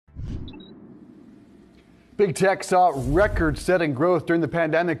Big tech saw record-setting growth during the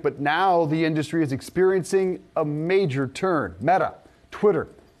pandemic, but now the industry is experiencing a major turn. Meta, Twitter,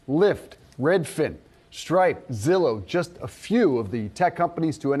 Lyft, Redfin, Stripe, Zillow, just a few of the tech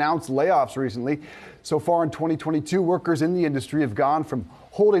companies to announce layoffs recently. So far in 2022, workers in the industry have gone from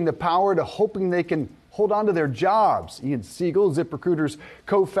holding the power to hoping they can hold on to their jobs. Ian Siegel, ZipRecruiter's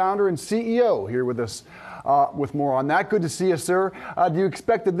co-founder and CEO, here with us with more on that. Good to see you, sir. Do you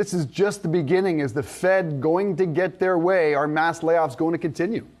expect that this is just the beginning? Is the Fed going to get their way? Are mass layoffs going to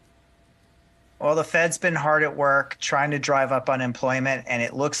continue? Well, the Fed's been hard at work trying to drive up unemployment, and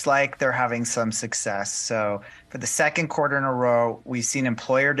it looks like they're having some success. So for the second quarter in a row, we've seen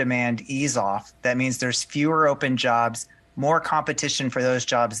employer demand ease off. That means there's fewer open jobs, more competition for those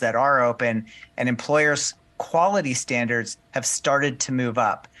jobs that are open, and employers' quality standards have started to move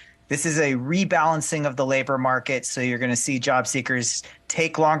up. This is a rebalancing of the labor market, so you're going to see job seekers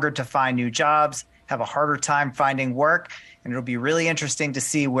take longer to find new jobs, have a harder time finding work, and it'll be really interesting to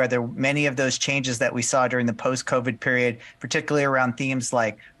see whether many of those changes that we saw during the post-COVID period, particularly around themes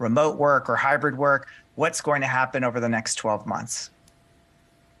like remote work or hybrid work, what's going to happen over the next 12 months.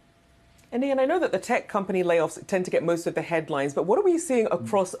 And Ian, I know that the tech company layoffs tend to get most of the headlines, but what are we seeing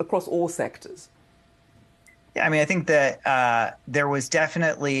across all sectors? Yeah, I mean, I think that there was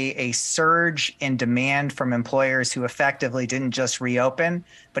definitely a surge in demand from employers who effectively didn't just reopen,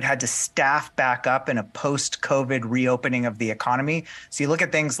 but had to staff back up in a post-COVID reopening of the economy. So you look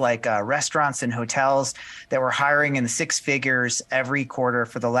at things like restaurants and hotels that were hiring in the six figures every quarter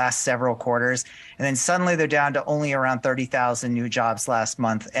for the last several quarters. And then suddenly they're down to only around 30,000 new jobs last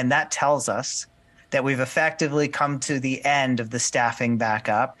month. And that tells us that we've effectively come to the end of the staffing back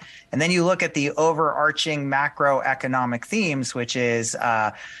up. And then you look at the overarching macroeconomic themes, which is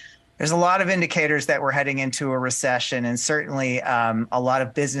there's a lot of indicators that we're heading into a recession, and certainly a lot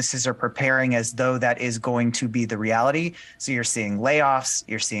of businesses are preparing as though that is going to be the reality. So you're seeing layoffs,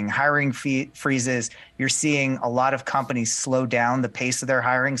 you're seeing hiring freezes, you're seeing a lot of companies slow down the pace of their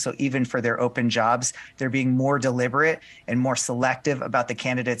hiring. So even for their open jobs, they're being more deliberate and more selective about the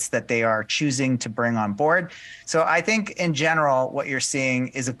candidates that they are choosing to bring on board. So I think in general, what you're seeing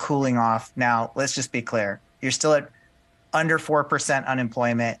is a cooling off. Now, let's just be clear. You're still at under 4%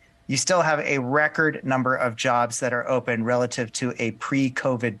 unemployment. You still have a record number of jobs that are open relative to a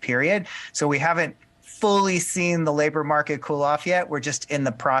pre-COVID period. So we haven't fully seen the labor market cool off yet. We're just in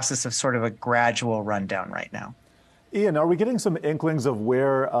the process of sort of a gradual rundown right now. Ian, are we getting some inklings of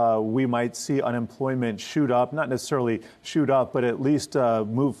where we might see unemployment shoot up, not necessarily shoot up, but at least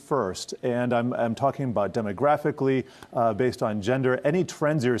move first? And I'm talking about demographically, based on gender, any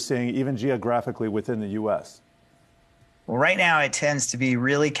trends you're seeing even geographically within the U.S.? Well, right now, it tends to be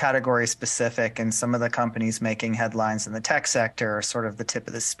really category specific, and some of the companies making headlines in the tech sector are sort of the tip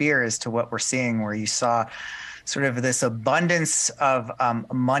of the spear as to what we're seeing, where you saw sort of this abundance of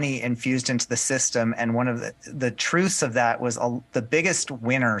money infused into the system. And one of the truths of that was the biggest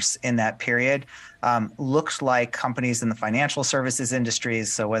winners in that period looked like companies in the financial services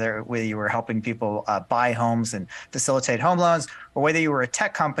industries. So whether you were helping people buy homes and facilitate home loans, or whether you were a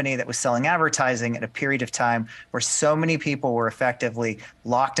tech company that was selling advertising at a period of time where so many people were effectively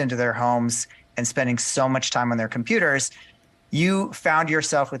locked into their homes and spending so much time on their computers, you found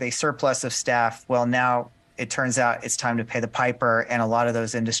yourself with a surplus of staff. Well, now it turns out it's time to pay the piper, and a lot of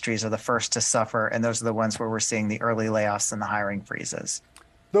those industries are the first to suffer, and those are the ones where we're seeing the early layoffs and the hiring freezes.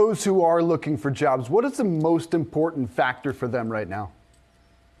 Those who are looking for jobs, what is the most important factor for them right now?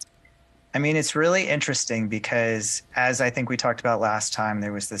 I mean, it's really interesting because, as I think we talked about last time,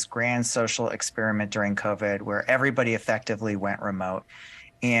 there was this grand social experiment during COVID where everybody effectively went remote.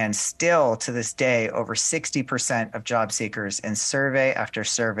 And still to this day, over 60% of job seekers in survey after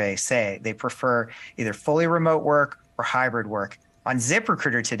survey say they prefer either fully remote work or hybrid work. On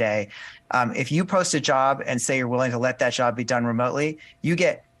ZipRecruiter today, if you post a job and say you're willing to let that job be done remotely, you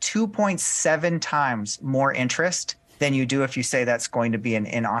get 2.7 times more interest than you do if you say that's going to be an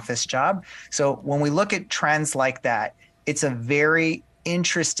in-office job. So when we look at trends like that, it's a very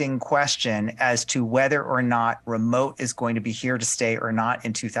interesting question as to whether or not remote is going to be here to stay or not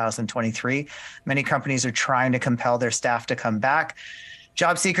in 2023. Many companies are trying to compel their staff to come back.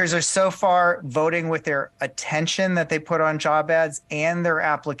 Job seekers are so far voting with their attention that they put on job ads and their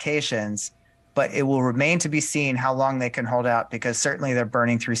applications, but it will remain to be seen how long they can hold out, because certainly they're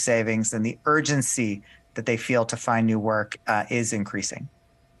burning through savings and the urgency that they feel to find new work is increasing.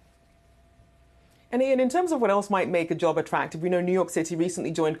 And Ian, in terms of what else might make a job attractive, we know New York City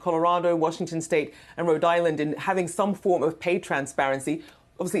recently joined Colorado, Washington State and Rhode Island in having some form of pay transparency.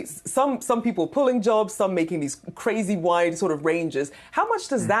 Obviously, some people pulling jobs, some making these crazy wide sort of ranges. How much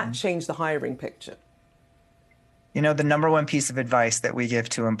does that change the hiring picture? You know, the number one piece of advice that we give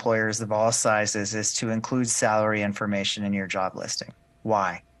to employers of all sizes is to include salary information in your job listing.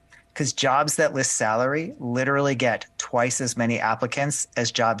 Why? Because jobs that list salary literally get twice as many applicants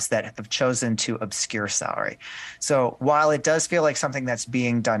as jobs that have chosen to obscure salary. So while it does feel like something that's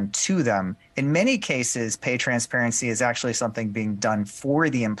being done to them, in many cases, pay transparency is actually something being done for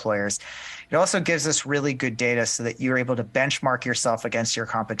the employers. It also gives us really good data so that you're able to benchmark yourself against your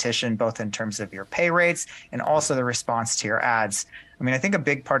competition, both in terms of your pay rates and also the response to your ads. I mean, I think a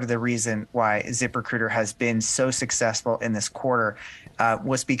big part of the reason why ZipRecruiter has been so successful in this quarter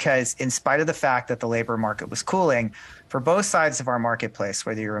was because in spite of the fact that the labor market was cooling, for both sides of our marketplace,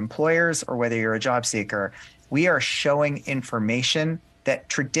 whether you're employers or whether you're a job seeker, we are showing information that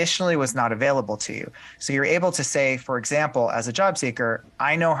traditionally was not available to you. So you're able to say, for example, as a job seeker,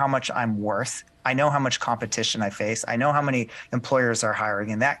 I know how much I'm worth. I know how much competition I face. I know how many employers are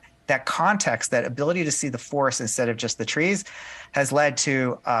hiring. And that context, that ability to see the forest instead of just the trees, has led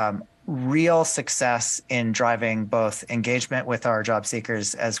to real success in driving both engagement with our job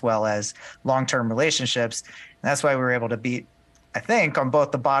seekers as well as long-term relationships. And that's why we were able to beat, I think, on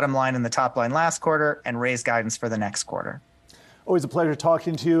both the bottom line and the top line last quarter and raise guidance for the next quarter. Always a pleasure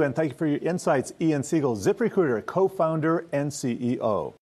talking to you, and thank you for your insights, Ian Siegel, ZipRecruiter co-founder and CEO.